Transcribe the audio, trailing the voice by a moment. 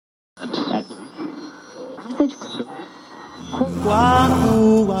message.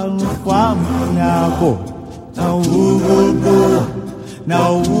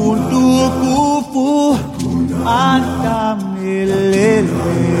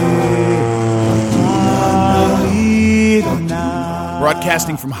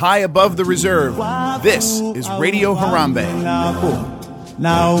 Broadcasting from high above the reserve, this is Radio Harambe.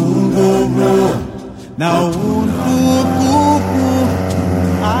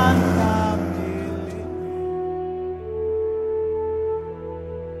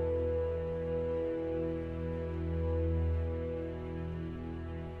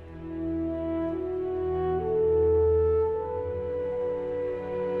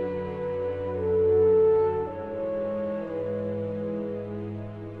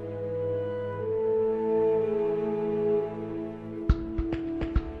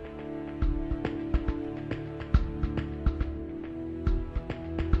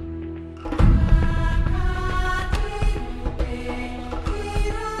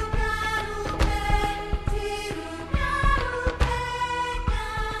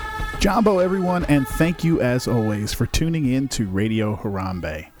 Jambo, everyone, and thank you, as always, for tuning in to Radio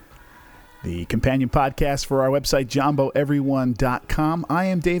Harambe, the companion podcast for our website, JamboEveryone.com. I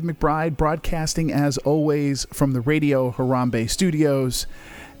am Dave McBride, broadcasting, as always, from the Radio Harambe studios.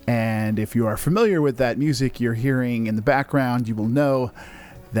 And if you are familiar with that music you're hearing in the background, you will know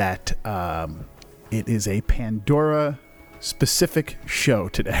that it is a Pandora-specific show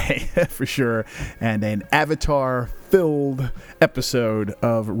today, for sure, and an Avatar-filled episode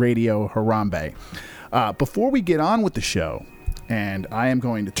of Radio Harambe. Before we get on with the show, and I am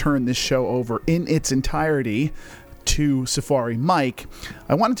going to turn this show over in its entirety to Safari Mike,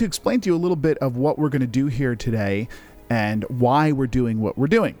 I wanted to explain to you a little bit of what we're going to do here today and why we're doing what we're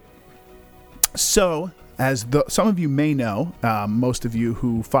doing. So, as some of you may know, most of you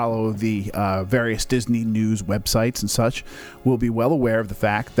who follow the various Disney news websites and such will be well aware of the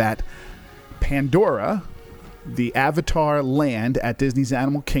fact that Pandora, the Avatar land at Disney's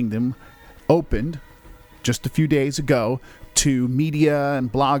Animal Kingdom, opened just a few days ago to media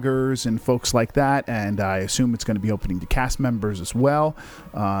and bloggers and folks like that, and I assume it's going to be opening to cast members as well,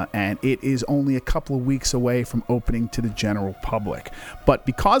 and it is only a couple of weeks away from opening to the general public. But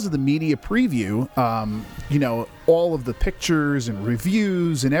because of the media preview, all of the pictures and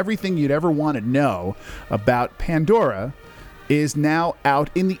reviews and everything you'd ever want to know about Pandora is now out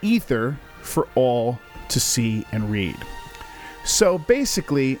in the ether for all to see and read. So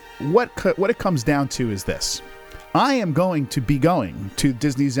basically, what it comes down to is this. I am going to be going to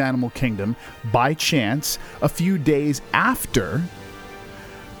Disney's Animal Kingdom by chance a few days after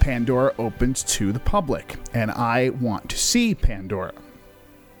Pandora opens to the public, and I want to see Pandora,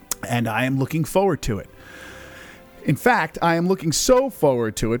 and I am looking forward to it. In fact, I am looking so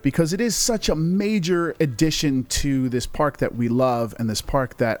forward to it because it is such a major addition to this park that we love, and this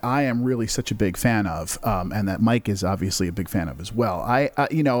park that I am really such a big fan of, and that Mike is obviously a big fan of as well.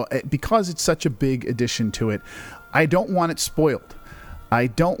 Because it's such a big addition to it, I don't want it spoiled. I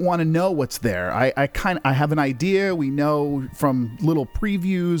don't want to know what's there. I have an idea. We know from little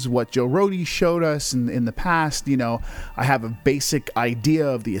previews what Joe Rohde showed us in the past. I have a basic idea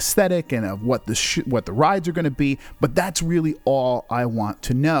of the aesthetic and of what the rides are going to be, but that's really all I want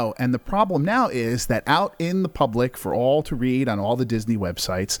to know. And the problem now is that out in the public for all to read on all the Disney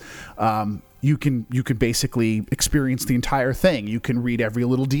websites, you can basically experience the entire thing. You can read every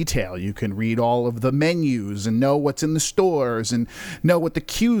little detail. You can read all of the menus and know what's in the stores and know what the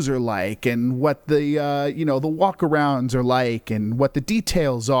queues are like and what the the walkarounds are like and what the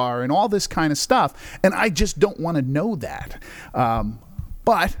details are and all this kind of stuff. And I just don't want to know that.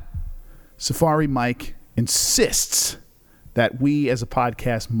 But Safari Mike insists that we as a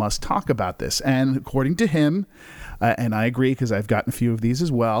podcast must talk about this. And according to him, and I agree because I've gotten a few of these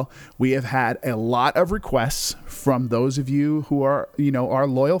as well, we have had a lot of requests from those of you who are, our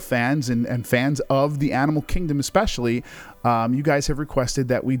loyal fans and fans of the Animal Kingdom especially. You guys have requested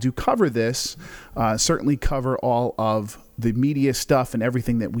that we do cover this, certainly cover all of the media stuff and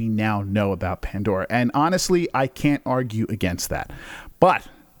everything that we now know about Pandora. And honestly, I can't argue against that. But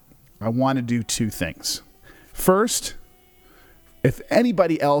I want to do two things. First, if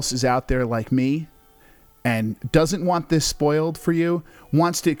anybody else is out there like me and doesn't want this spoiled for you,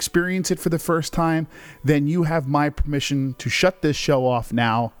 wants to experience it for the first time, then you have my permission to shut this show off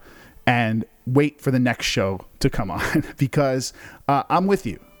now and wait for the next show to come on because I'm with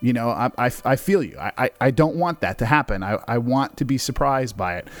you. I feel you. I don't want that to happen. I want to be surprised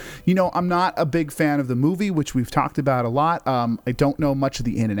by it. I'm not a big fan of the movie, which we've talked about a lot. I don't know much of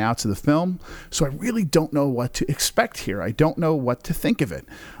the in and outs of the film, so I really don't know what to expect here. I don't know what to think of it.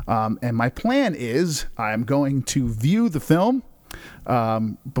 And my plan is I'm going to view the film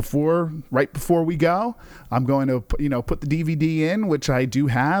right before we go. I'm going to put the DVD in, which I do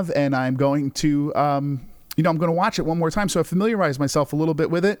have, and I'm going to I'm going to watch it one more time, so I familiarize myself a little bit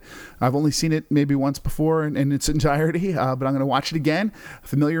with it. I've only seen it maybe once before in its entirety, but I'm going to watch it again,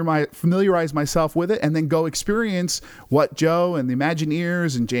 familiarize myself with it, and then go experience what Joe and the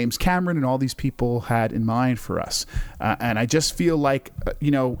Imagineers and James Cameron and all these people had in mind for us. And I just feel like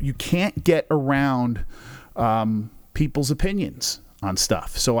you can't get around people's opinions on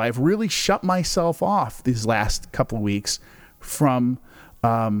stuff. So I've really shut myself off these last couple of weeks from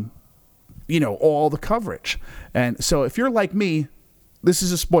all the coverage. And so if you're like me, this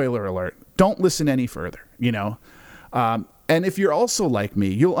is a spoiler alert. Don't listen any further, And if you're also like me,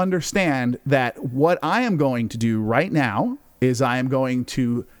 you'll understand that what I am going to do right now is I am going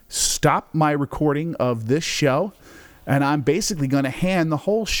to stop my recording of this show, and I'm basically going to hand the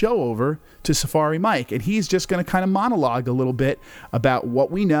whole show over to Safari Mike, and he's just going to kind of monologue a little bit about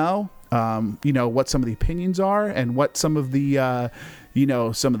what we know, what some of the opinions are, and what some of the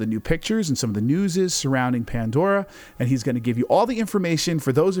some of the new pictures and some of the news is surrounding Pandora. And he's going to give you all the information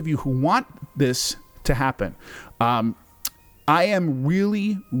for those of you who want this to happen. I am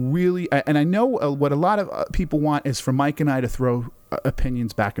really, really, and I know what a lot of people want is for Mike and I to throw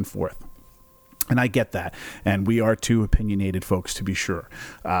opinions back and forth. And I get that. And we are two opinionated folks, to be sure.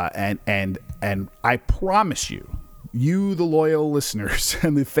 And I promise you, the loyal listeners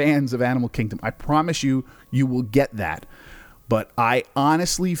and the fans of Animal Kingdom, I promise you will get that. But I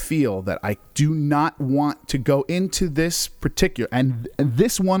honestly feel that I do not want to go into this particular, and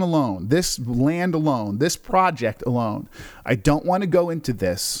this one alone, this land alone, this project alone. I don't want to go into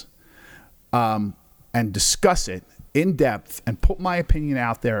this and discuss it in depth and put my opinion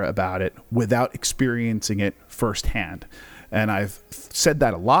out there about it without experiencing it firsthand. And I've said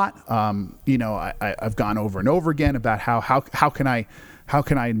that a lot. I've gone over and over again about how can I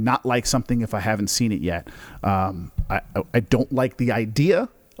not like something if I haven't seen it yet? I don't like the idea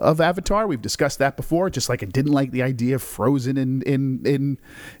of Avatar. We've discussed that before. Just like I didn't like the idea of Frozen in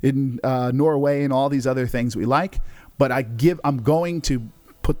Norway and all these other things we like. But I'm going to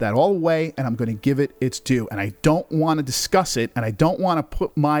put that all away, and I'm going to give it its due. And I don't want to discuss it, and I don't want to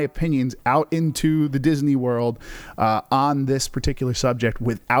put my opinions out into the Disney world on this particular subject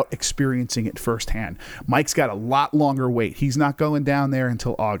without experiencing it firsthand. Mike's got a lot longer wait. He's not going down there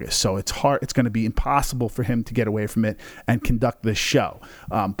until August, so it's hard. It's going to be impossible for him to get away from it and conduct this show.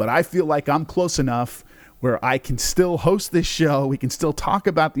 But I feel like I'm close enough where I can still host this show. We can still talk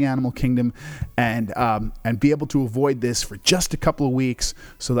about the Animal Kingdom and be able to avoid this for just a couple of weeks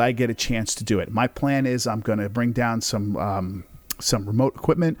so that I get a chance to do it. My plan is I'm going to bring down some remote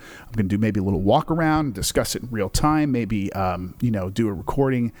equipment. I'm going to do maybe a little walk around, discuss it in real time, maybe do a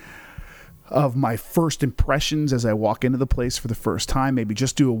recording of my first impressions as I walk into the place for the first time. Maybe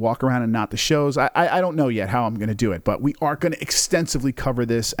just do a walk around and not the shows. I don't know yet how I'm going to do it, but we are going to extensively cover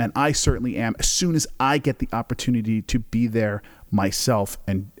this, and I certainly am, as soon as I get the opportunity to be there myself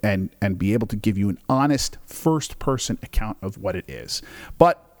and be able to give you an honest first-person account of what it is.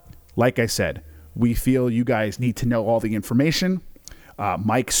 But like I said, we feel you guys need to know all the information.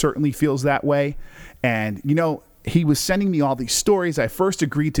 Mike certainly feels that way, and he was sending me all these stories. I first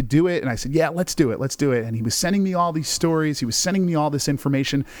agreed to do it, and I said, yeah, let's do it. And he was sending me all these stories. He was sending me all this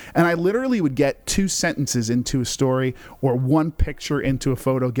information, and I literally would get 2 sentences into a story or 1 picture into a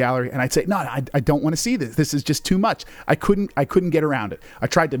photo gallery, and I'd say, no, I don't want to see this. This is just too much. I couldn't get around it. I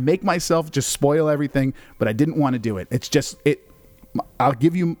tried to make myself just spoil everything, but I didn't want to do it.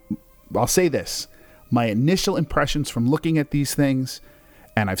 I'll say this. My initial impressions from looking at these things,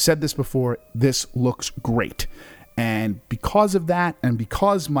 and I've said this before, this looks great. And because of that, and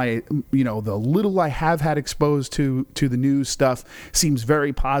because the little I have had exposed to the news stuff seems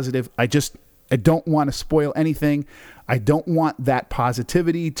very positive, I don't want to spoil anything. I don't want that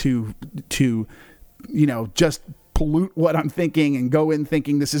positivity to just pollute what I'm thinking and go in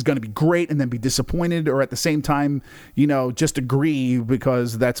thinking this is going to be great and then be disappointed, or at the same time, just agree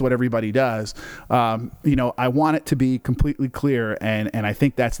because that's what everybody does. I want it to be completely clear, and I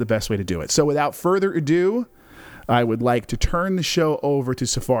think that's the best way to do it. So without further ado, I would like to turn the show over to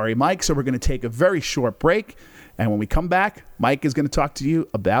Safari Mike. So we're going to take a very short break, and when we come back, Mike is going to talk to you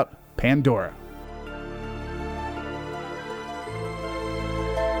about Pandora.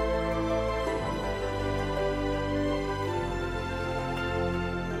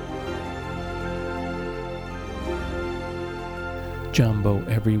 Jumbo,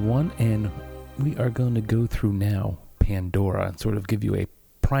 everyone, and we are going to go through now Pandora and sort of give you a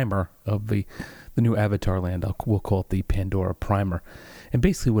primer of the new Avatar land. We'll call it the Pandora Primer. And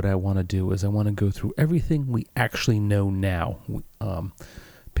basically what I want to do is I want to go through everything we actually know now.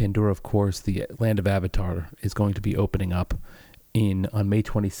 Pandora, of course, the land of Avatar, is going to be opening up on May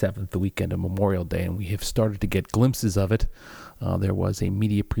 27th, the weekend of Memorial Day, and we have started to get glimpses of it. There was a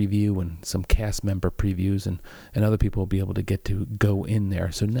media preview and some cast member previews, and other people will be able to get to go in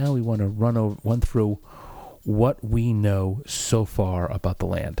there. So now we want to run through what we know so far about the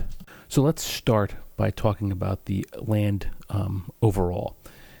land. So let's start by talking about the land overall.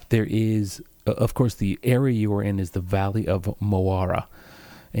 There is, of course, the area you are in is the Valley of Moara.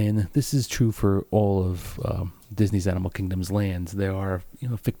 And this is true for all of Disney's Animal Kingdom's lands. There are,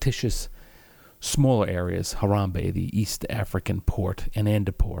 fictitious smaller areas, Harambe, the East African port, and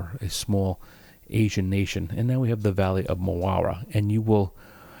Andipur, a small Asian nation. And now we have the Valley of Moara. And you will,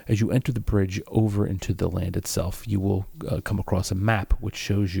 as you enter the bridge over into the land itself, you will come across a map which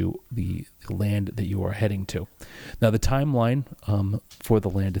shows you the land that you are heading to. Now, the timeline for the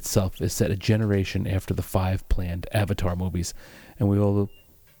land itself is set a generation after the 5 planned Avatar movies. And we all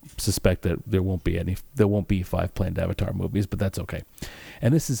suspect that there won't be 5 planned Avatar movies, but that's okay.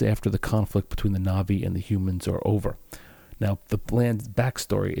 And this is after the conflict between the Na'vi and the humans are over. Now, the land's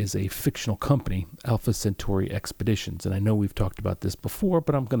backstory is a fictional company, Alpha Centauri Expeditions, and I know we've talked about this before,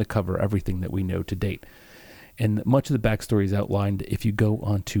 but I'm going to cover everything that we know to date. And much of the backstory is outlined. If you go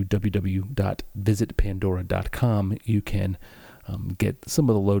onto www.visitpandora.com, you can get some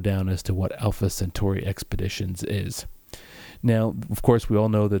of the lowdown as to what Alpha Centauri Expeditions is. Now, of course, we all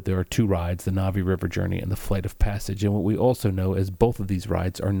know that there are 2 rides, the Na'vi River Journey and the Flight of Passage. And what we also know is both of these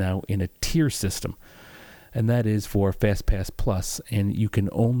rides are now in a tier system. And that is for FastPass Plus. And you can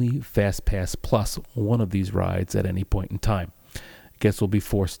only FastPass Plus one of these rides at any point in time. Guests will be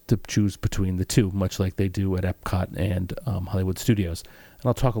forced to choose between the 2, much like they do at Epcot and Hollywood Studios. And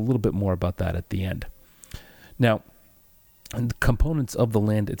I'll talk a little bit more about that at the end. Now, the components of the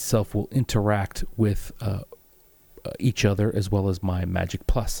land itself will interact with each other as well as My Magic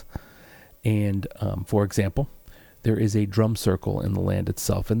Plus. And for example, there is a drum circle in the land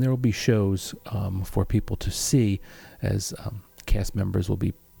itself, and there will be shows for people to see as cast members will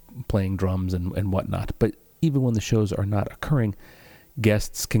be playing drums and whatnot. But even when the shows are not occurring,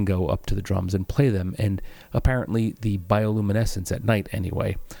 guests can go up to the drums and play them, and apparently the bioluminescence at night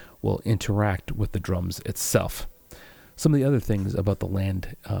anyway will interact with the drums itself. Some of the other things about the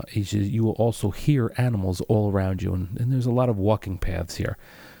land is you will also hear animals all around you, and there's a lot of walking paths here.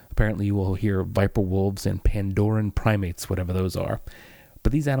 Apparently you will hear viper wolves and Pandoran primates, whatever those are.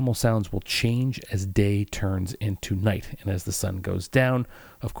 But these animal sounds will change as day turns into night, and as the sun goes down,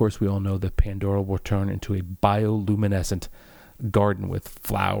 of course we all know that Pandora will turn into a bioluminescent garden with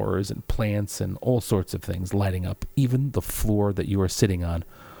flowers and plants and all sorts of things lighting up. Even the floor that you are sitting on,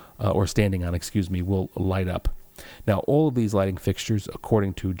 or standing on, will light up. Now, all of these lighting fixtures,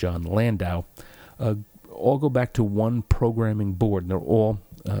 according to John Landau, all go back to one programming board, and they're all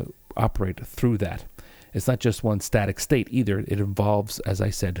operate through that. It's not just one static state either. It evolves, as I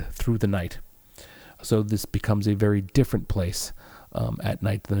said, through the night. So this becomes a very different place at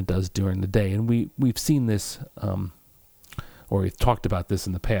night than it does during the day. And we've seen this, or we've talked about this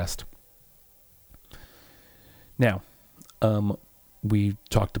in the past. Now, we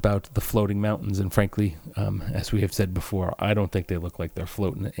talked about the floating mountains, and frankly, as we have said before, I don't think they look like they're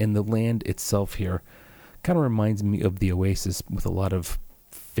floating. And the land itself here kind of reminds me of the Oasis with a lot of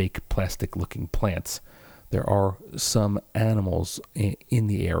fake plastic-looking plants. There are some animals in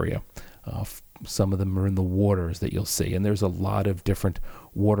the area. Some of them are in the waters that you'll see, and there's a lot of different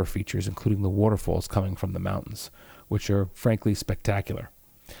water features, including the waterfalls coming from the mountains, which are frankly spectacular.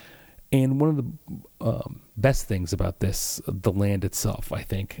 And one of the best things about the land itself, I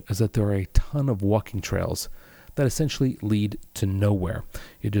think, is that there are a ton of walking trails that essentially lead to nowhere.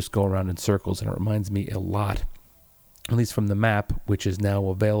 You just go around in circles, and it reminds me a lot, at least from the map, which is now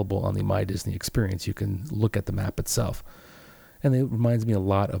available on the My Disney Experience. You can look at the map itself. And it reminds me a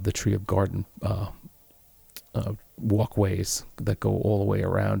lot of the Tree of Garden walkways that go all the way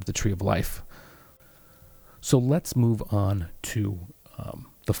around the Tree of Life. So let's move on to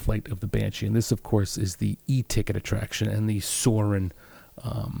the Flight of the Banshee. And this, of course, is the e-ticket attraction and the Soarin'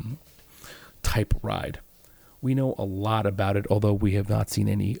 type ride. We know a lot about it, although we have not seen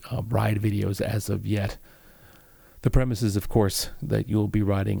any ride videos as of yet. The premise is, of course, that you'll be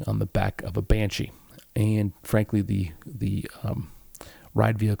riding on the back of a Banshee. And frankly, the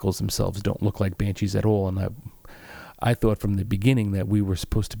ride vehicles themselves don't look like Banshees at all. And I thought from the beginning that we were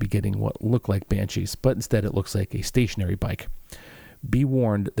supposed to be getting what looked like Banshees, but instead it looks like a stationary bike. be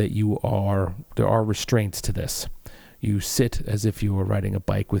warned that there are restraints to this. You sit as if you were riding a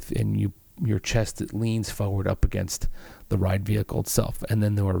bike your chest leans forward up against the ride vehicle itself, and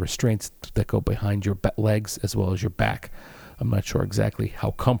then there are restraints that go behind your legs as well as your back. I'm not sure exactly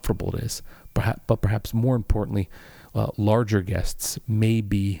how comfortable it is, but perhaps more importantly, larger guests may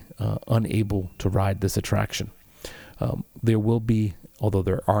be unable to ride this attraction. There will be, although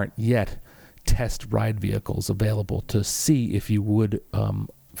there aren't yet, test ride vehicles available to see if you would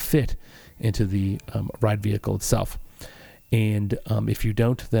fit into the ride vehicle itself. And if you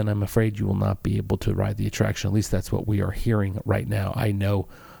don't, then I'm afraid you will not be able to ride the attraction. At least that's what we are hearing right now. I know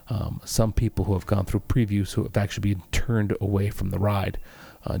some people who have gone through previews who have actually been turned away from the ride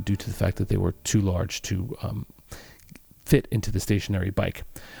due to the fact that they were too large to fit into the stationary bike.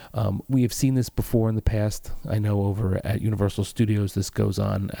 We have seen this before in the past. I know over at Universal Studios, this goes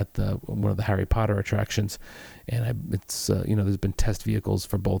on at one of the Harry Potter attractions, and there's been test vehicles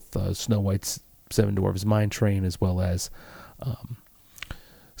for both Snow White's Seven Dwarfs Mine Train as well as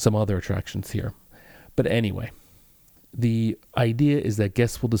some other attractions here. But anyway, the idea is that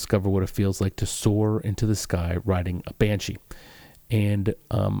guests will discover what it feels like to soar into the sky riding a Banshee, and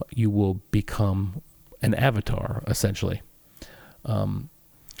you will become an avatar, essentially. There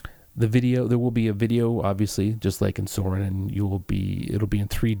will be a video, obviously, just like in Soarin', and it'll be in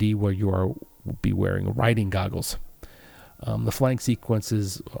 3D where will be wearing riding goggles. The flying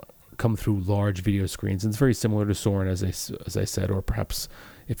sequences come through large video screens, and it's very similar to Soarin', as I said, or perhaps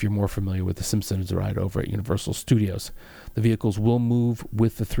if you're more familiar with the Simpsons ride over at Universal Studios. The vehicles will move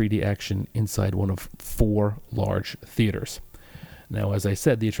with the 3D action inside one of 4 large theaters. Now, as I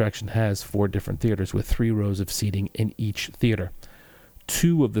said, the attraction has 4 different theaters with 3 rows of seating in each theater.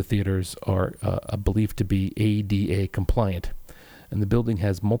 2 of the theaters are believed to be ADA compliant, and the building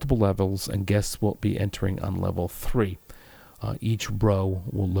has multiple levels, and guests will be entering on level 3. Each row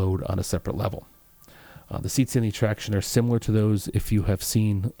will load on a separate level. The seats in the attraction are similar to those if you have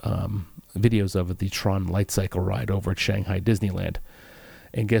seen videos of the Tron Light Cycle ride over at Shanghai Disneyland,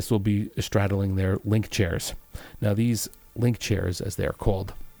 and guests will be straddling their link chairs. Now, these link chairs, as they are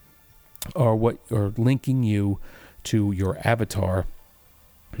called, are what are linking you to your avatar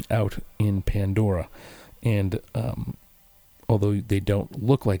out in Pandora. And although they don't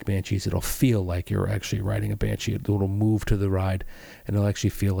look like Banshees, it'll feel like you're actually riding a Banshee. It'll move to the ride, and it'll actually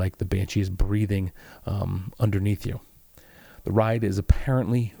feel like the Banshee is breathing underneath you. The ride is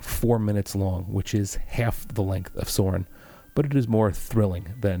apparently 4 minutes long, which is half the length of Soarin', but it is more thrilling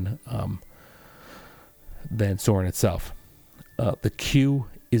than Soarin' itself. The queue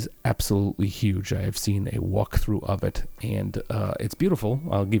is absolutely huge. I have seen a walkthrough of it, and it's beautiful,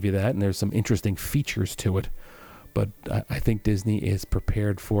 I'll give you that, and there's some interesting features to it. But I think Disney is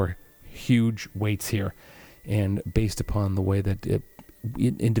prepared for huge waits here, and based upon the way that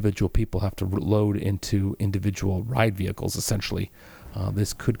individual people have to load into individual ride vehicles, essentially,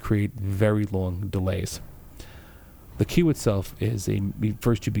 this could create very long delays. The queue itself is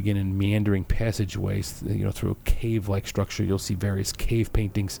first you begin in meandering passageways, through a cave-like structure. You'll see various cave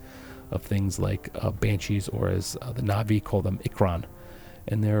paintings of things like banshees, or as the Na'vi call them, Ikran.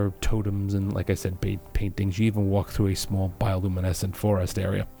 And there are totems and, like I said, paintings. You even walk through a small bioluminescent forest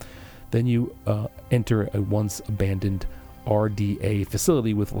area. Then you enter a once abandoned RDA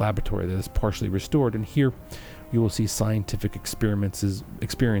facility with laboratory that is partially restored, and here you will see scientific experiments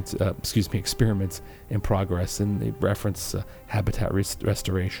in progress, and they reference habitat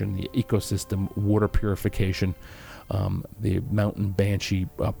restoration, the ecosystem, water purification, the mountain banshee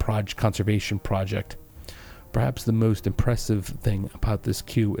conservation project. Perhaps the most impressive thing about this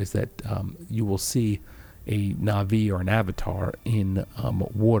queue is that you will see a Na'vi or an avatar in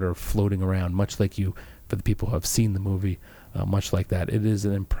water floating around, much like for the people who have seen the movie, much like that. It is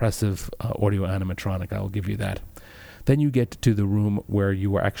an impressive audio animatronic, I will give you that. Then you get to the room where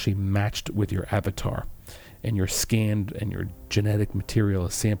you are actually matched with your avatar, and you're scanned and your genetic material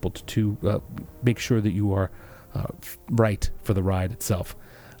is sampled to make sure that you are right for the ride itself.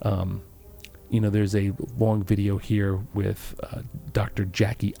 There's a long video here with Dr.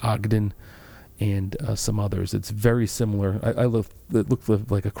 Jackie Ogden and some others. It's very similar. It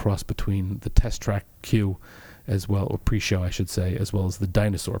looked like a cross between the Test Track queue as well, or pre-show, I should say, as well as the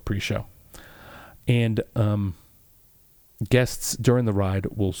Dinosaur pre-show. And guests during the ride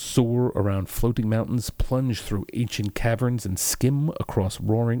will soar around floating mountains, plunge through ancient caverns, and skim across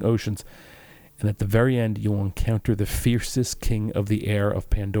roaring oceans. And at the very end, you'll encounter the fiercest king of the air of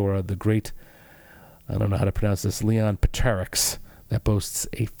Pandora, the great, I don't know how to pronounce this, Leon Pteryx, that boasts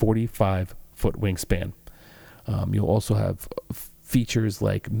a 45-foot wingspan. You'll also have features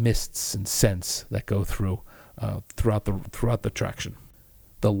like mists and scents that go through throughout the attraction.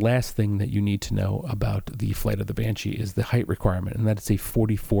 The last thing that you need to know about the Flight of the Banshee is the height requirement, and that is a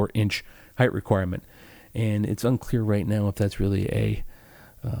 44-inch height requirement. And it's unclear right now if that's really a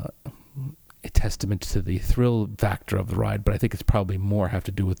testament to the thrill factor of the ride, but I think it's probably more have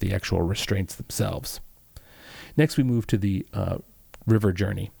to do with the actual restraints themselves. Next, we move to the River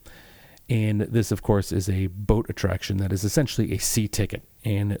Journey. And this, of course, is a boat attraction that is essentially a sea ticket.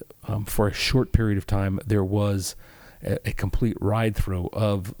 And for a short period of time, there was a complete ride-through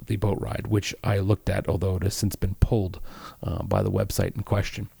of the boat ride, which I looked at, although it has since been pulled by the website in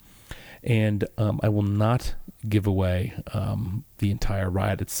question. And I will not give away the entire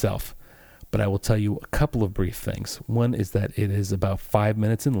ride itself, but I will tell you a couple of brief things. One is that it is about 5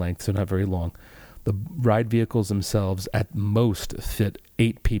 minutes in length, so not very long. The ride vehicles themselves at most fit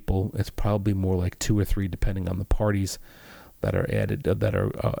 8 people. It's probably more like 2 or 3 depending on the parties that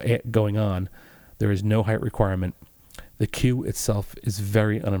are going on. There is no height requirement. The queue itself is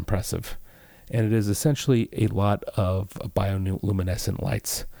very unimpressive, and it is essentially a lot of bioluminescent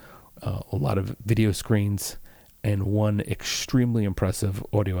lights, a lot of video screens, and one extremely impressive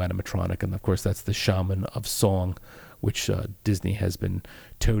audio animatronic, and of course that's the Shaman of Song, which Disney has been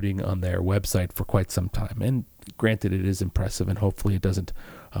toting on their website for quite some time. And granted, it is impressive, and hopefully it doesn't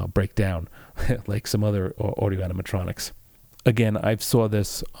break down like some other audio animatronics. Again, I saw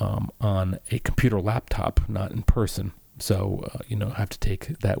this on a computer laptop, not in person, so I have to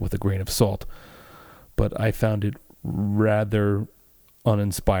take that with a grain of salt. But I found it rather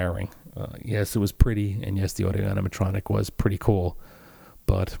uninspiring. Yes, it was pretty, and yes, the audio animatronic was pretty cool,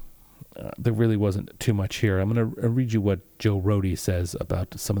 but there really wasn't too much here. I'm going to read you what Joe Rohde says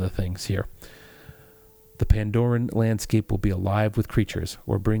about some of the things here. The Pandoran landscape will be alive with creatures.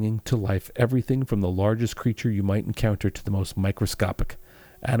 We're bringing to life everything from the largest creature you might encounter to the most microscopic.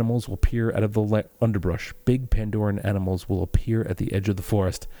 Animals will peer out of the underbrush. Big Pandoran animals will appear at the edge of the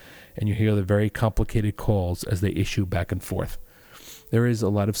forest, and you hear the very complicated calls as they issue back and forth. There is a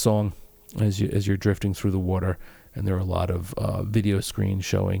lot of song as you're drifting through the water, and there are a lot of video screens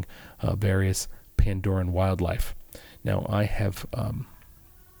showing various Pandoran wildlife. Now, I have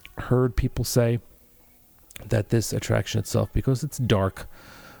heard people say that this attraction itself, because it's dark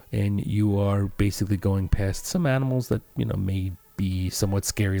and you are basically going past some animals that may be somewhat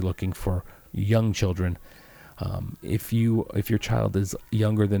scary looking for young children, if your child is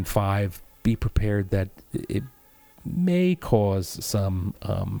younger than 5, be prepared that it may cause some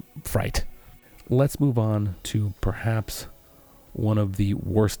fright. Let's move on to perhaps one of the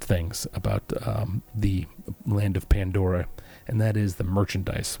worst things about the land of Pandora, and that is the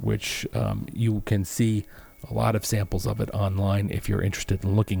merchandise, which you can see a lot of samples of it online if you're interested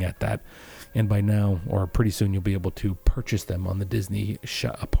in looking at that. And by now, or pretty soon, you'll be able to purchase them on the Disney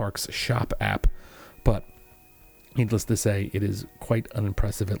Parks Shop app. But needless to say, it is quite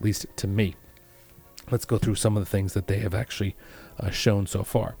unimpressive, at least to me. Let's go through some of the things that they have actually shown so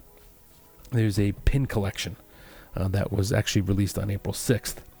far. There's a pin collection that was actually released on April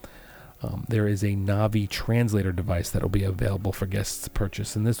 6th. There is a Navi translator device that will be available for guests to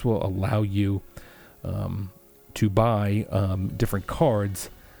purchase, and this will allow you to buy different cards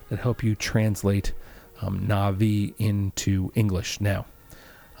that help you translate Navi into English. Now,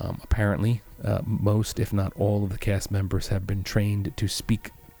 apparently, most, if not all, of the cast members have been trained to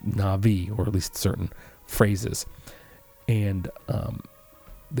speak Navi, or at least certain phrases. And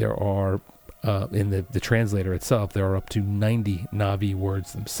there are, in the translator itself, there are up to 90 Navi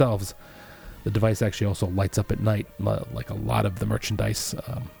words themselves. The device actually also lights up at night, like a lot of the merchandise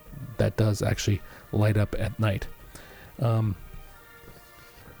that does actually light up at night.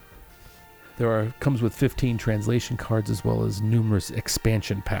 Comes with 15 translation cards as well as numerous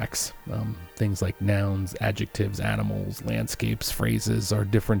expansion packs. Things like nouns, adjectives, animals, landscapes, phrases are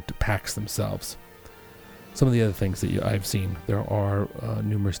different packs themselves. Some of the other things that I've seen, there are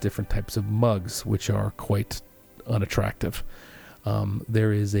numerous different types of mugs, which are quite unattractive.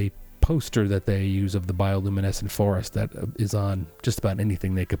 There is a poster that they use of the bioluminescent forest that is on just about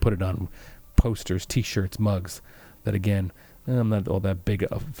anything they could put it on. Posters, t-shirts, mugs, that again, I'm not all that big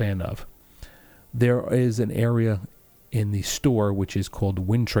a fan of. There is an area in the store which is called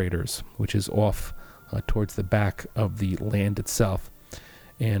Wind Traders, which is off towards the back of the land itself.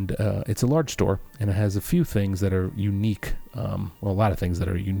 And it's a large store, and it has a few things that are unique. A lot of things that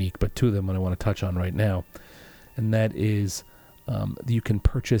are unique, but 2 of them I want to touch on right now. And that is you can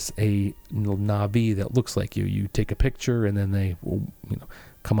purchase a Navi that looks like you. You take a picture, and then they will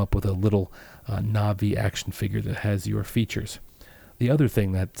come up with a little Navi action figure that has your features. The other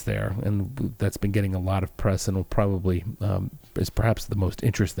thing that's there, and that's been getting a lot of press and will probably is perhaps the most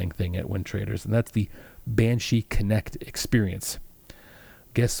interesting thing at Wind Traders, and that's the Banshee Connect experience.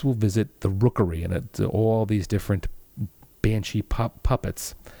 Guests will visit the Rookery and all these different Banshee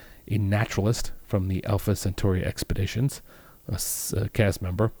puppets. A naturalist from the Alpha Centauri expeditions, a cast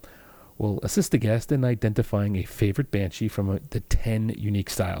member, will assist the guest in identifying a favorite Banshee from the 10 unique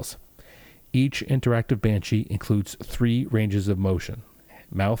styles. Each interactive Banshee includes 3 ranges of motion: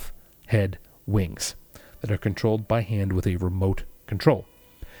 mouth, head, wings, that are controlled by hand with a remote control.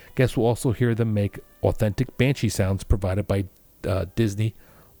 Guests will also hear them make authentic Banshee sounds provided by Disney,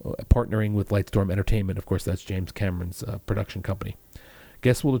 partnering with Lightstorm Entertainment. Of course, that's James Cameron's production company.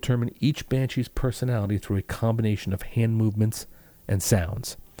 Guests will determine each Banshee's personality through a combination of hand movements and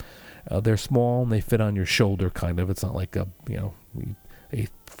sounds. They're small and they fit on your shoulder, kind of. It's not like a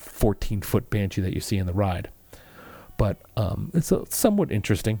 14-foot Banshee that you see in the ride. But it's a somewhat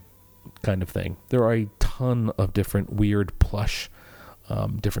interesting kind of thing. There are a ton of different weird plush,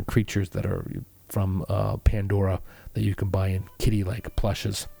 different creatures that are from Pandora that you can buy in kitty-like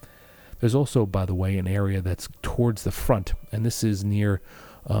plushes. There's also, by the way, an area that's towards the front, and this is near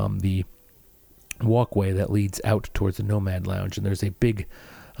the walkway that leads out towards the Nomad Lounge, and there's a big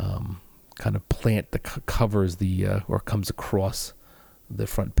kind of plant that covers or comes across the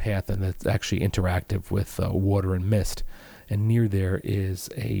front path, and it's actually interactive with water and mist. And near there is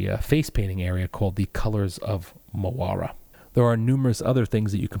a face painting area called the Colors of Mo'ara. There are numerous other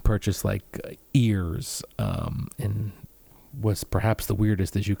things that you can purchase, like ears, and what's perhaps the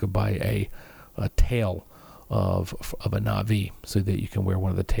weirdest is you could buy a tail of a Na'vi, so that you can wear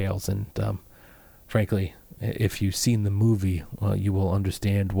one of the tails. And frankly, if you've seen the movie, you will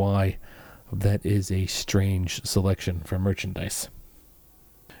understand why that is a strange selection for merchandise.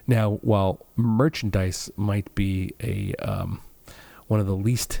 Now, while merchandise might be one of the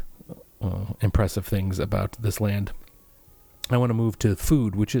least impressive things about this land, I want to move to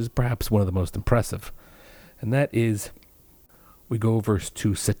food, which is perhaps one of the most impressive. And that is, we go over to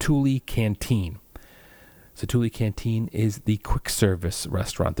Satu'li Canteen. Satu'li Canteen is the quick service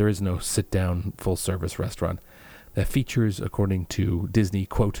restaurant. There is no sit-down full-service restaurant that features, according to Disney,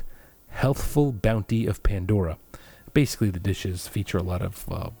 quote, healthful bounty of Pandora. Basically, the dishes feature a lot of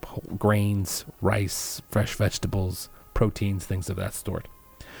grains, rice, fresh vegetables, proteins, things of that sort.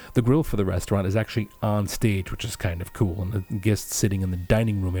 The grill for the restaurant is actually on stage, which is kind of cool, and the guests sitting in the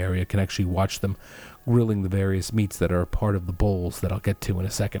dining room area can actually watch them grilling the various meats that are part of the bowls that I'll get to in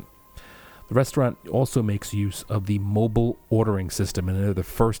a second. The restaurant also makes use of the mobile ordering system, and they're the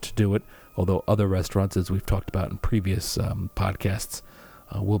first to do it, although other restaurants, as we've talked about in previous podcasts,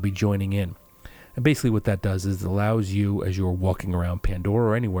 will be joining in. And basically what that does is it allows you, as you're walking around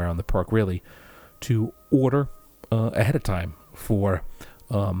Pandora or anywhere on the park really, to order ahead of time for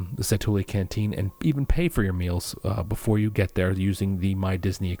the Satu'li Canteen and even pay for your meals before you get there using the My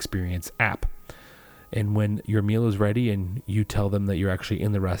Disney Experience app. And when your meal is ready and you tell them that you're actually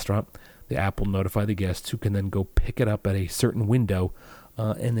in the restaurant, the app will notify the guests, who can then go pick it up at a certain window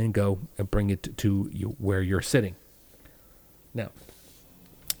and then go and bring it to you where you're sitting. Now,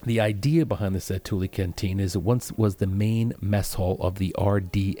 the idea behind the Satu'li Canteen is it once was the main mess hall of the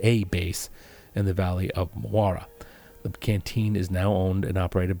RDA base in the Valley of Mo'ara. The canteen is now owned and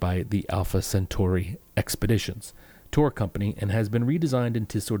operated by the Alpha Centauri Expeditions tour company and has been redesigned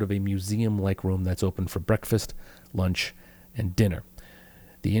into sort of a museum-like room that's open for breakfast, lunch, and dinner.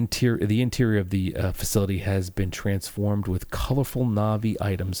 The interior of the facility has been transformed with colorful Na'vi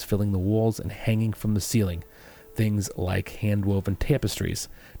items filling the walls and hanging from the ceiling. Things like hand-woven tapestries,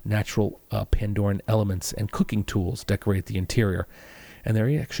 natural Pandoran elements, and cooking tools decorate the interior. And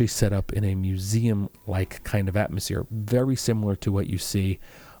they're actually set up in a museum-like kind of atmosphere, very similar to what you see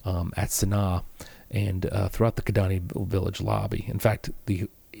at Sanaa and throughout the Kidani Village lobby. In fact, the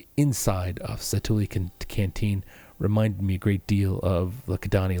inside of Satu'li Canteen reminded me a great deal of the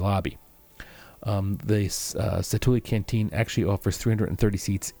Kidani lobby. The Satu'li Canteen actually offers 330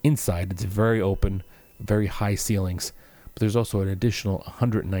 seats inside. It's very open, very high ceilings, but there's also an additional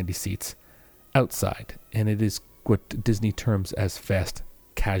 190 seats outside, and it is what Disney terms as fast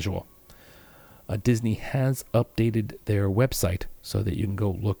casual. Disney has updated their website so that you can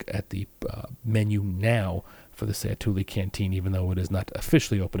go look at the menu now for the Satu'li Canteen, even though it is not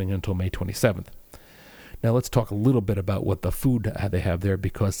officially opening until May 27th. Now let's talk a little bit about what the food they have there,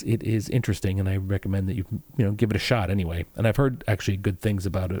 because it is interesting, and I recommend that you give it a shot anyway. And I've heard actually good things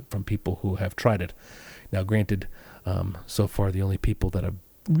about it from people who have tried it. Now, granted, so far the only people that have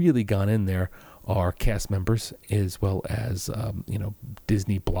really gone in there are cast members, as well as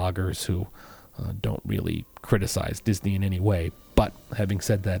Disney bloggers who don't really criticize Disney in any way. But having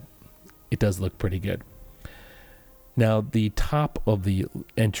said that, it does look pretty good. Now, the top of the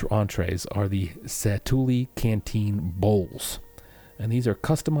entrees are the Satu'li Canteen Bowls. And these are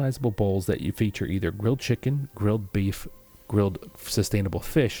customizable bowls that you feature either grilled chicken, grilled beef, grilled sustainable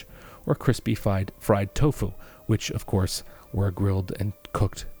fish, or crispy fried tofu, which, of course, were grilled and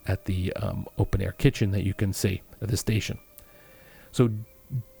cooked at the open-air kitchen that you can see at the station. So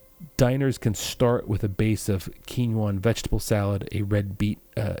diners can start with a base of quinoa and vegetable salad, a red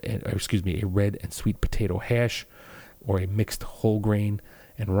and sweet potato hash, or a mixed whole grain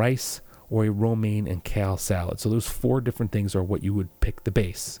and rice, or a romaine and kale salad. So those 4 different things are what you would pick the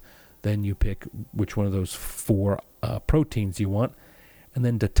base. Then you pick which one of those 4 proteins you want. And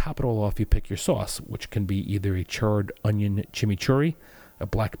then to top it all off, you pick your sauce, which can be either a charred onion chimichurri, a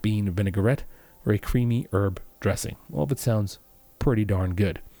black bean vinaigrette, or a creamy herb dressing. All of it sounds pretty darn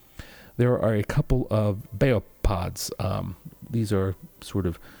good. There are a couple of bao pods. These are sort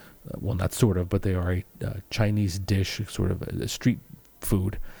of, not sort of, but they are a Chinese dish, sort of a street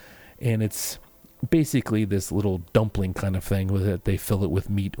food. And it's basically this little dumpling kind of thing with it. They fill it with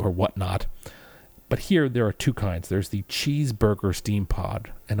meat or whatnot. But here there are 2 kinds. There's the cheeseburger steam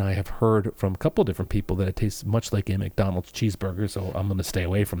pod, and I have heard from a couple of different people that it tastes much like a McDonald's cheeseburger, so I'm going to stay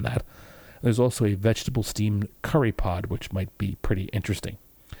away from that. There's also a vegetable steamed curry pod, which might be pretty interesting.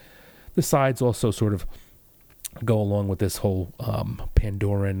 The sides also sort of go along with this whole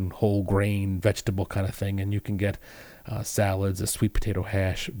Pandoran whole grain vegetable kind of thing, and you can get salads, a sweet potato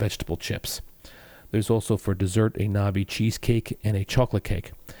hash, vegetable chips. There's also for dessert a Navi cheesecake and a chocolate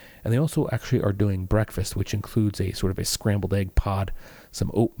cake. And they also actually are doing breakfast, which includes a sort of a scrambled egg pod, some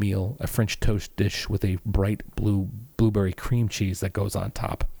oatmeal, a French toast dish with a bright blueberry cream cheese that goes on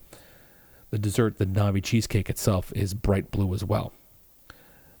top. The dessert, the Navi cheesecake itself, is bright blue as well.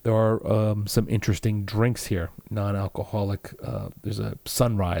 There are some interesting drinks here, non-alcoholic. There's a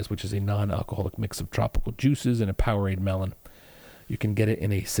Sunrise, which is a non-alcoholic mix of tropical juices and a Powerade melon. You can get it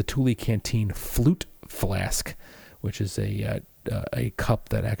in a Satu'li Canteen flute flask, which is a cup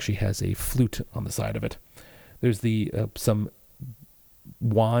that actually has a flute on the side of it. There's some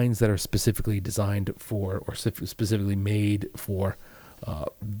wines that are specifically designed for, or specifically made for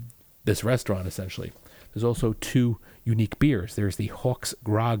this restaurant, essentially. There's also 2 unique beers. There's the Hawks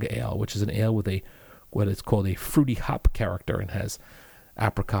Grog Ale, which is an ale with what is called a fruity hop character and has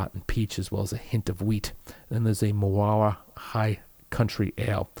apricot and peach as well as a hint of wheat. And then there's a Moawa High Country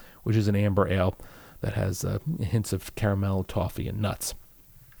Ale, which is an amber ale that has hints of caramel, toffee, and nuts.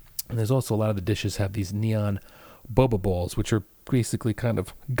 And there's also a lot of the dishes have these neon boba balls, which are basically kind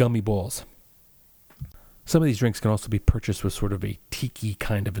of gummy balls. Some of these drinks can also be purchased with sort of a tiki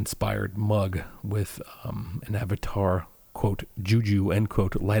kind of inspired mug with an avatar, quote, juju, end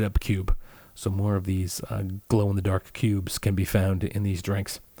quote, light up cube. So more of these glow-in-the-dark cubes can be found in these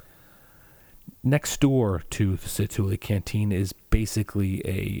drinks. Next door to the Satu'li Canteen is basically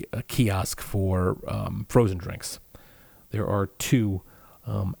a kiosk for frozen drinks. There are 2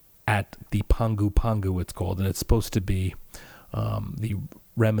 at the Pangu Pangu, it's called, and it's supposed to be the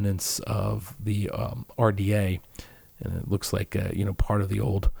remnants of the RDA, and it looks like part of the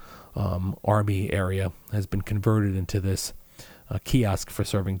old army area has been converted into this kiosk for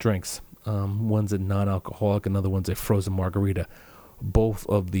serving drinks. One's a non-alcoholic, another one's a frozen margarita. Both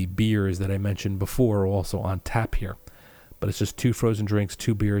of the beers that I mentioned before are also on tap here. But it's just 2 frozen drinks,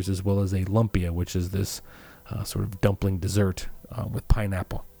 2 beers, as well as a lumpia, which is this sort of dumpling dessert with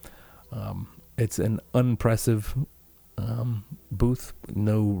pineapple. It's an unimpressive booth,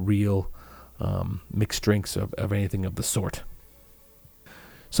 no real mixed drinks of anything of the sort.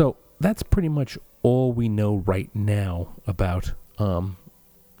 So that's pretty much all we know right now about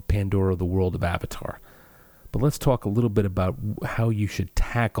Pandora, the World of Avatar. But let's talk a little bit about how you should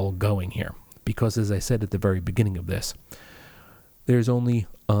tackle going here. Because as I said at the very beginning of this, there's only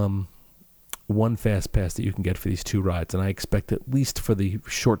one fast pass that you can get for these 2 rides. And I expect at least for the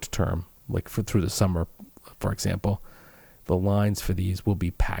short term, like through the summer, for example, the lines for these will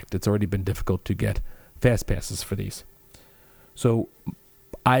be packed. It's already been difficult to get fast passes for these. So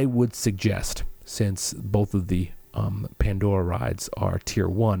I would suggest, since both of the Pandora rides are Tier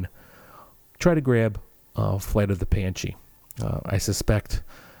 1, try to grab Flight of the Banshee. I suspect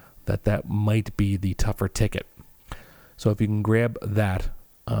that might be the tougher ticket. So if you can grab that,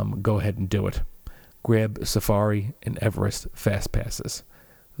 go ahead and do it. Grab Safari and Everest fast passes.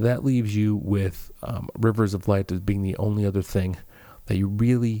 That leaves you with Rivers of Light as being the only other thing that you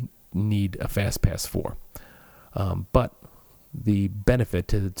really need a fast pass for. But the benefit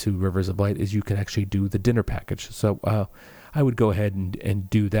to Rivers of Light is you can actually do the dinner package. So I would go ahead and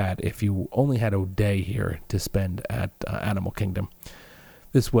do that if you only had a day here to spend at Animal Kingdom.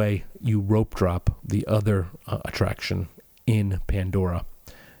 This way, you rope drop the other attraction in Pandora.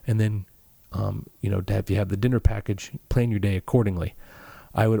 And then, if you have the dinner package, plan your day accordingly.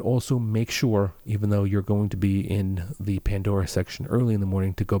 I would also make sure, even though you're going to be in the Pandora section early in the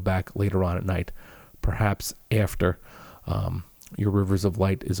morning, to go back later on at night, perhaps after your Rivers of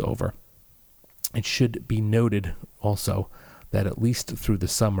Light is over. It should be noted also that at least through the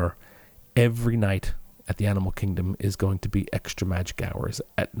summer, every night at the Animal Kingdom is going to be extra magic hours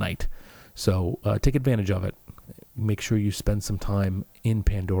at night. So take advantage of it. Make sure you spend some time in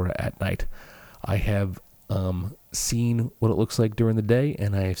Pandora at night. I have seen what it looks like during the day,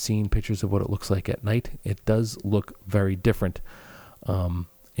 and I have seen pictures of what it looks like at night. It does look very different. I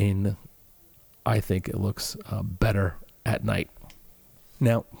think it looks better at night.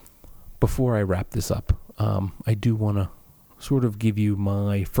 Now, before I wrap this up, I do want to sort of give you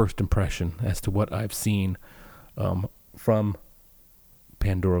my first impression as to what I've seen from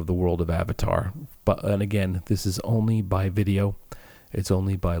Pandora of the World of Avatar. And again, this is only by video. It's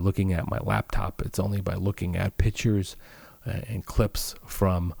only by looking at my laptop. It's only by looking at pictures and clips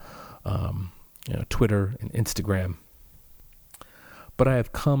from Twitter and Instagram. But I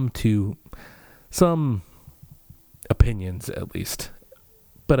have come to some opinions, at least.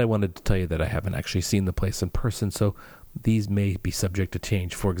 But I wanted to tell you that I haven't actually seen the place in person, so these may be subject to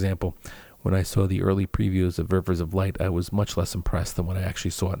change. For example, when I saw the early previews of Rivers of Light, I was much less impressed than when I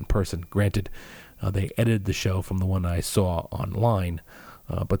actually saw it in person. Granted, they edited the show from the one I saw online,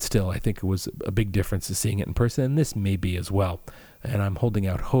 but still, I think it was a big difference to seeing it in person, and this may be as well. And I'm holding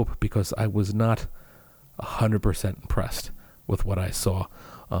out hope because I was not 100% impressed with what I saw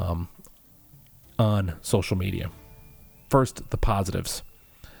on social media. First, the positives.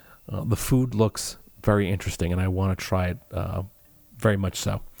 The food looks very interesting, and I want to try it very much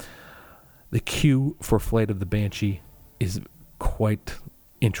so. The queue for Flight of the Banshee is quite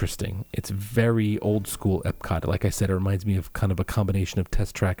interesting. It's very old school Epcot. Like I said, it reminds me of kind of a combination of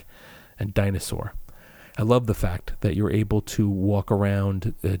Test Track and Dinosaur. I love the fact that you're able to walk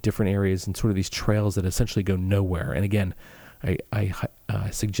around different areas and sort of these trails that essentially go nowhere. And again, I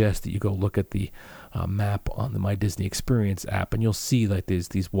suggest that you go look at the map on the My Disney Experience app, and you'll see like there's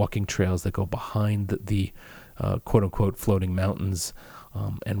these walking trails that go behind the quote-unquote floating mountains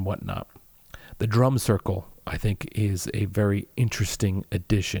and whatnot. The drum circle, I think, is a very interesting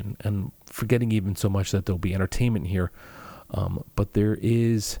addition, and forgetting even so much that there'll be entertainment here, but there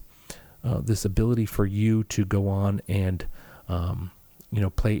is this ability for you to go on and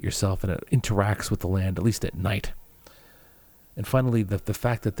play it yourself, and it interacts with the land, at least at night. And finally, the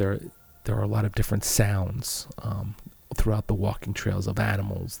fact that there are a lot of different sounds throughout the walking trails of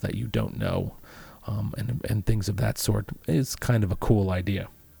animals that you don't know, and things of that sort is kind of a cool idea.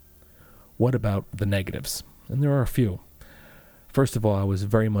 What about the negatives? And there are a few. First of all, I was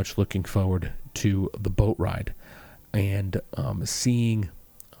very much looking forward to the boat ride, and seeing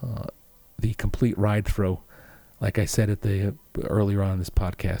the complete ride through. Like I said earlier on in this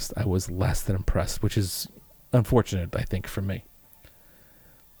podcast, I was less than impressed, which is unfortunate, I think, for me.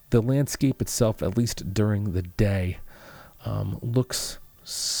 The landscape itself, at least during the day, looks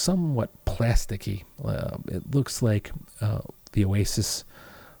somewhat plasticky. It looks like the Oasis,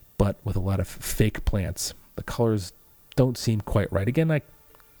 but with a lot of fake plants. The colors don't seem quite right. Again, I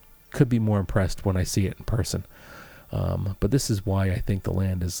could be more impressed when I see it in person. But this is why I think the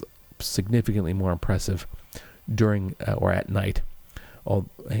land is significantly more impressive during or at night.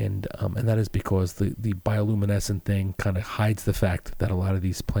 And that is because the bioluminescent thing kind of hides the fact that a lot of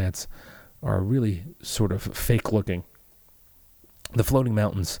these plants are really sort of fake looking. The floating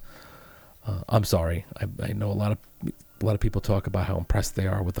mountains, I'm sorry, I know a lot of people talk about how impressed they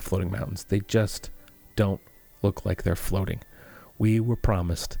are with the floating mountains. They just don't look like they're floating. We were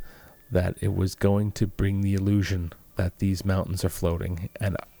promised that it was going to bring the illusion that these mountains are floating,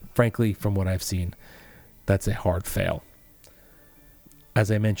 and frankly, from what I've seen, that's a hard fail. As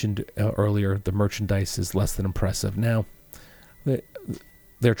I mentioned earlier, the merchandise is less than impressive. Now,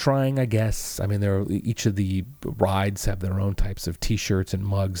 they're trying, I guess. I mean, each of the rides have their own types of T-shirts and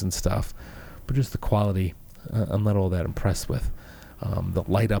mugs and stuff, but just the quality, I'm not all that impressed with. The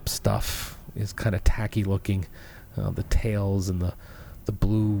light-up stuff is kind of tacky looking. The tails and the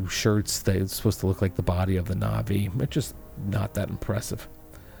blue shirts, they're supposed to look like the body of the Na'vi. It's just not that impressive.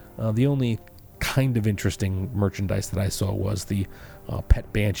 The only kind of interesting merchandise that I saw was the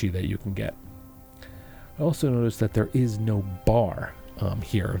pet banshee that you can get. I also noticed that there is no bar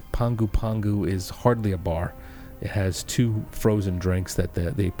here. Pangu Pangu is hardly a bar. It has 2 frozen drinks that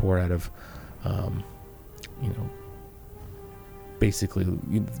they pour out of, basically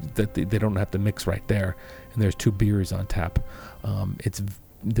that they don't have to mix right there, and there's 2 beers on tap.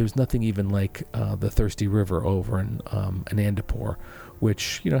 There's nothing even like the Thirsty River over in Anandapur,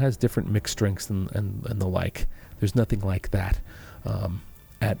 which has different mixed drinks and the like. There's nothing like that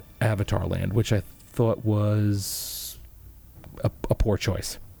at Avatar Land, which I thought was a poor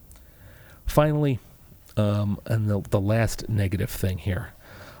choice. Finally, and the last negative thing here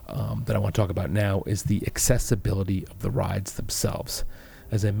that I want to talk about now is the accessibility of the rides themselves.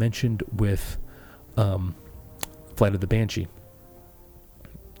 As I mentioned with Flight of the Banshee,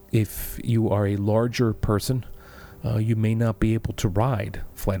 if you are a larger person, you may not be able to ride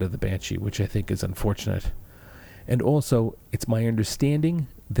Flight of the Banshee, which I think is unfortunate. And also, it's my understanding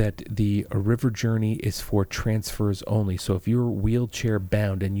that the River Journey is for transfers only. So if you're wheelchair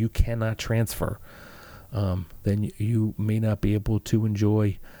bound and you cannot transfer, then you may not be able to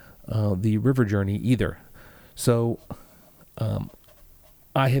enjoy the River Journey either. So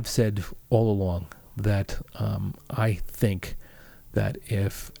I have said all along that I think that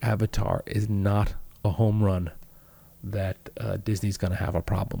if Avatar is not a home run, that Disney's going to have a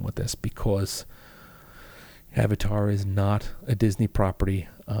problem with this, because Avatar is not a Disney property.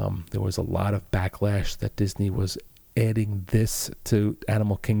 There was a lot of backlash that Disney was adding this to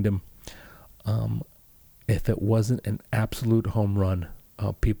Animal Kingdom. If it wasn't an absolute home run,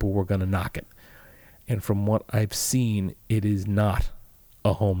 people were going to knock it. And from what I've seen, it is not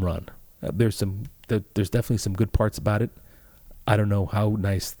a home run. There's definitely some good parts about it. I don't know how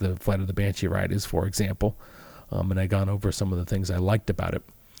nice the Flight of the Banshee ride is, for example. And I've gone over some of the things I liked about it.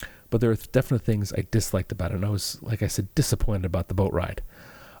 But there are definitely things I disliked about it. And I was, like I said, disappointed about the boat ride.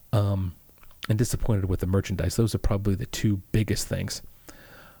 And disappointed with the merchandise. Those are probably the 2 biggest things.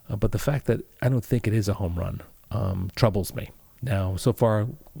 But the fact that I don't think it is a home run troubles me. Now, so far,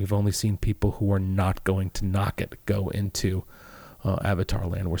 we've only seen people who are not going to knock it go into Avatar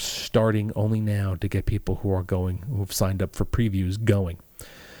Land. We're starting only now to get people who've signed up for previews going.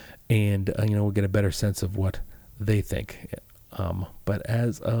 And, we'll get a better sense of what they think. But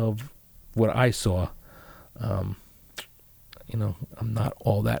as of what I saw, I'm not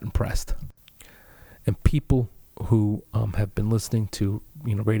all that impressed. And people who have been listening to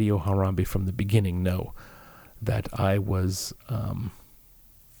Radio Harambe from the beginning know that I was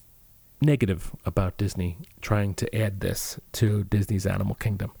negative about Disney trying to add this to Disney's Animal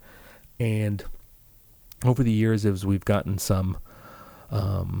Kingdom. And over the years, as we've gotten some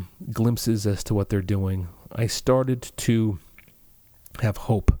glimpses as to what they're doing, I started to have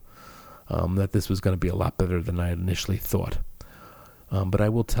hope that this was going to be a lot better than I had initially thought. But I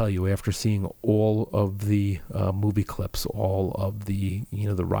will tell you, after seeing all of the movie clips, all of the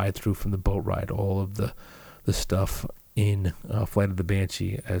the ride through from the boat ride, all of the stuff in Flight of the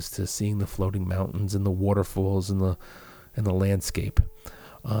Banshee, as to seeing the floating mountains and the waterfalls and the landscape,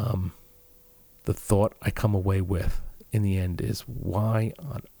 the thought I come away with in the end is, why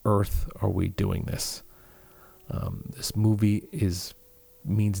on earth are we doing this? This movie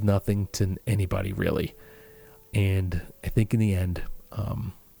means nothing to anybody, really. And I think in the end,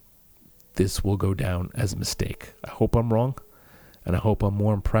 this will go down as a mistake. I hope I'm wrong, and I hope I'm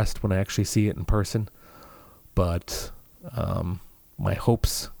more impressed when I actually see it in person. But my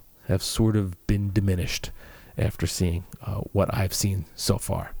hopes have sort of been diminished after seeing what I've seen so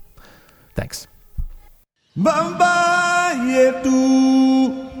far. Thanks. Bamba yetu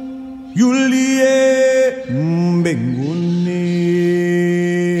yulie mbinguni.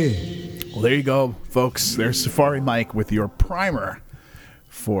 Well, there you go, folks. There's Safari Mike with your primer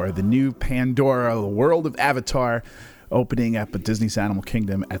for the new Pandora, the World of Avatar, opening up at Disney's Animal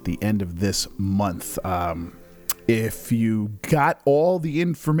Kingdom at the end of this month. If you got all the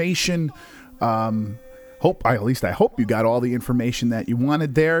information, I hope you got all the information that you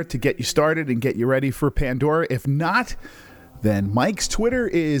wanted there to get you started and get you ready for Pandora. If not, then Mike's Twitter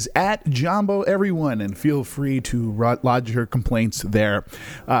is @JamboEveryone, and feel free to lodge your complaints there.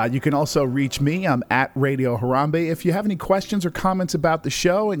 You can also reach me. I'm @Radio Harambe. If you have any questions or comments about the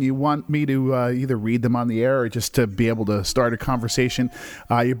show and you want me to either read them on the air or just to be able to start a conversation,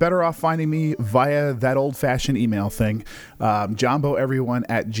 you're better off finding me via that old-fashioned email thing,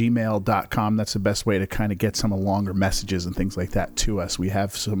 JamboEveryone@gmail.com. That's the best way to kind of get some longer messages and things like that to us. We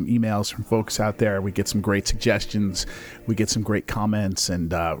have some emails from folks out there. We get some great suggestions. We get some great comments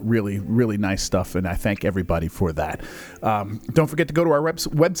and really, really nice stuff, and I thank everybody for that. Don't forget to go to our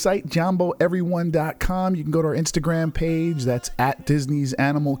website, JamboEveryone.com. You can go to our Instagram page. That's @Disney's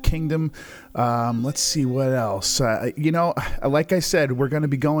Animal Kingdom. Let's see what else. Like I said, we're going to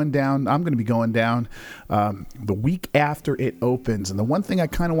be going down. I'm going to be going down the week after it opens. And the one thing I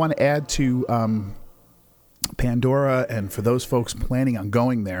kind of want to add to Pandora, and for those folks planning on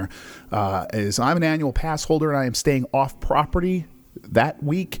going there, is I'm an annual pass holder and I am staying off property that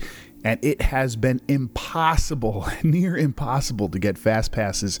week. And it has been impossible, near impossible, to get fast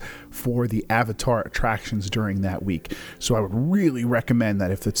passes for the Avatar attractions during that week. So I would really recommend that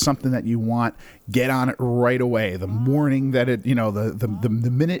if it's something that you want, get on it right away. The morning that it,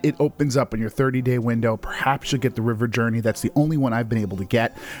 the minute it opens up in your 30-day window, perhaps you'll get the River Journey. That's the only one I've been able to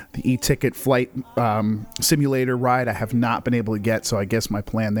get. The e-ticket flight simulator ride I have not been able to get. So I guess my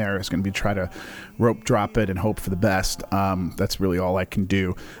plan there is going to be try to rope drop it and hope for the best. That's really all I can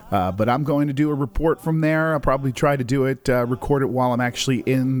do. But I'm going to do a report from there. I'll probably try to do it, record it while I'm actually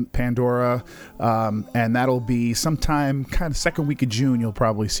in Pandora. And that'll be sometime kind of second week of June. You'll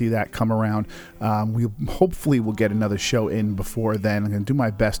probably see that come around. We hopefully will get another show in before then. I'm going to do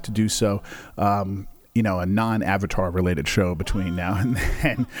my best to do so. A non-Avatar related show between now and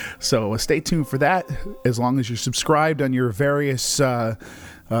then. So stay tuned for that. As long as you're subscribed on your various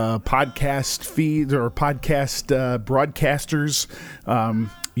podcast feeds or podcast broadcasters,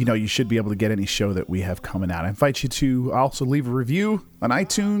 you should be able to get any show that we have coming out. I invite you to also leave a review on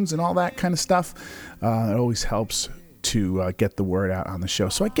iTunes and all that kind of stuff. It always helps to get the word out on the show.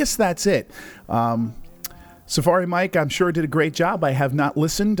 So I guess that's it. Safari Mike, I'm sure, did a great job. I have not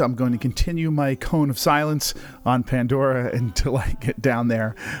listened. I'm going to continue my cone of silence on Pandora until I get down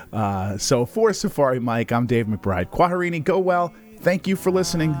there. So for Safari Mike, I'm Dave McBride. Kwaherini, go well. Thank you for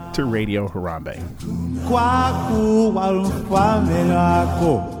listening to Radio Harambe.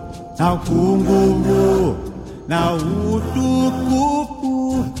 Na utukufu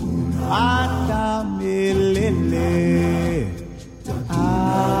atamele